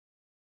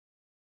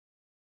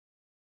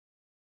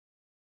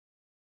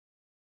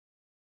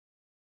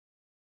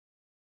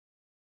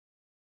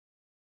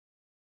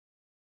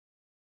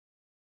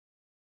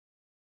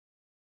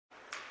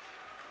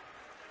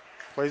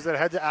Plays it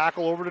ahead to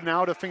Ackle, over to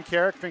now to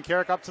Fincarrick.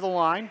 Fincarrick up to the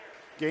line.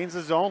 Gains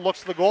the zone, looks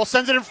to the goal,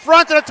 sends it in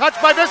front, and a touch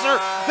by Visser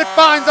that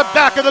finds the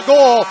back of the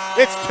goal.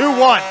 It's 2-1.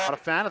 Not a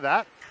fan of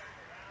that,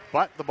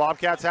 but the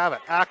Bobcats have it.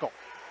 Ackle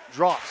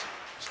drops.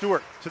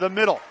 Stewart to the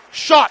middle.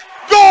 Shot.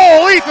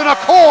 Goal! Ethan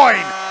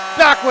Aucoin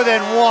back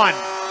within one.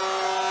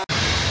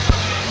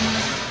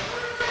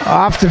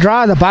 Off the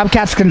draw, the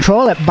Bobcats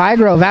control it.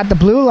 Bygrove at the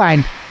blue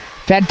line.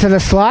 Fed to the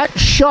slot.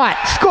 Shot.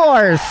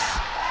 Scores.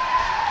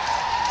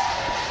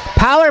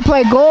 Power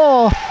play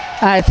goal.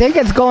 I think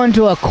it's going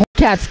to a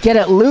Bobcats. Get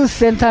it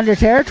loose in Thunder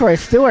territory.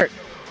 Stewart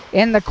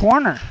in the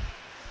corner.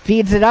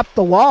 Feeds it up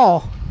the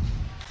wall.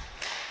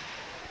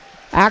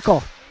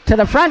 Ackle to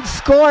the front.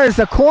 Scores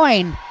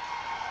Aucoin.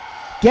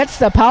 Gets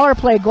the power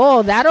play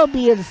goal. That'll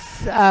be his.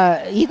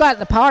 He got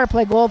the power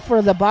play goal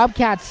for the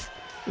Bobcats.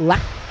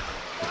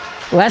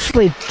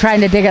 Leslie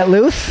trying to dig it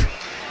loose.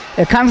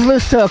 It comes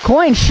loose to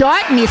Aucoin.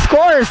 Shot and he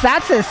scores.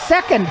 That's his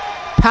second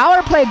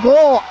power play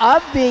goal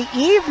of the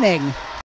evening.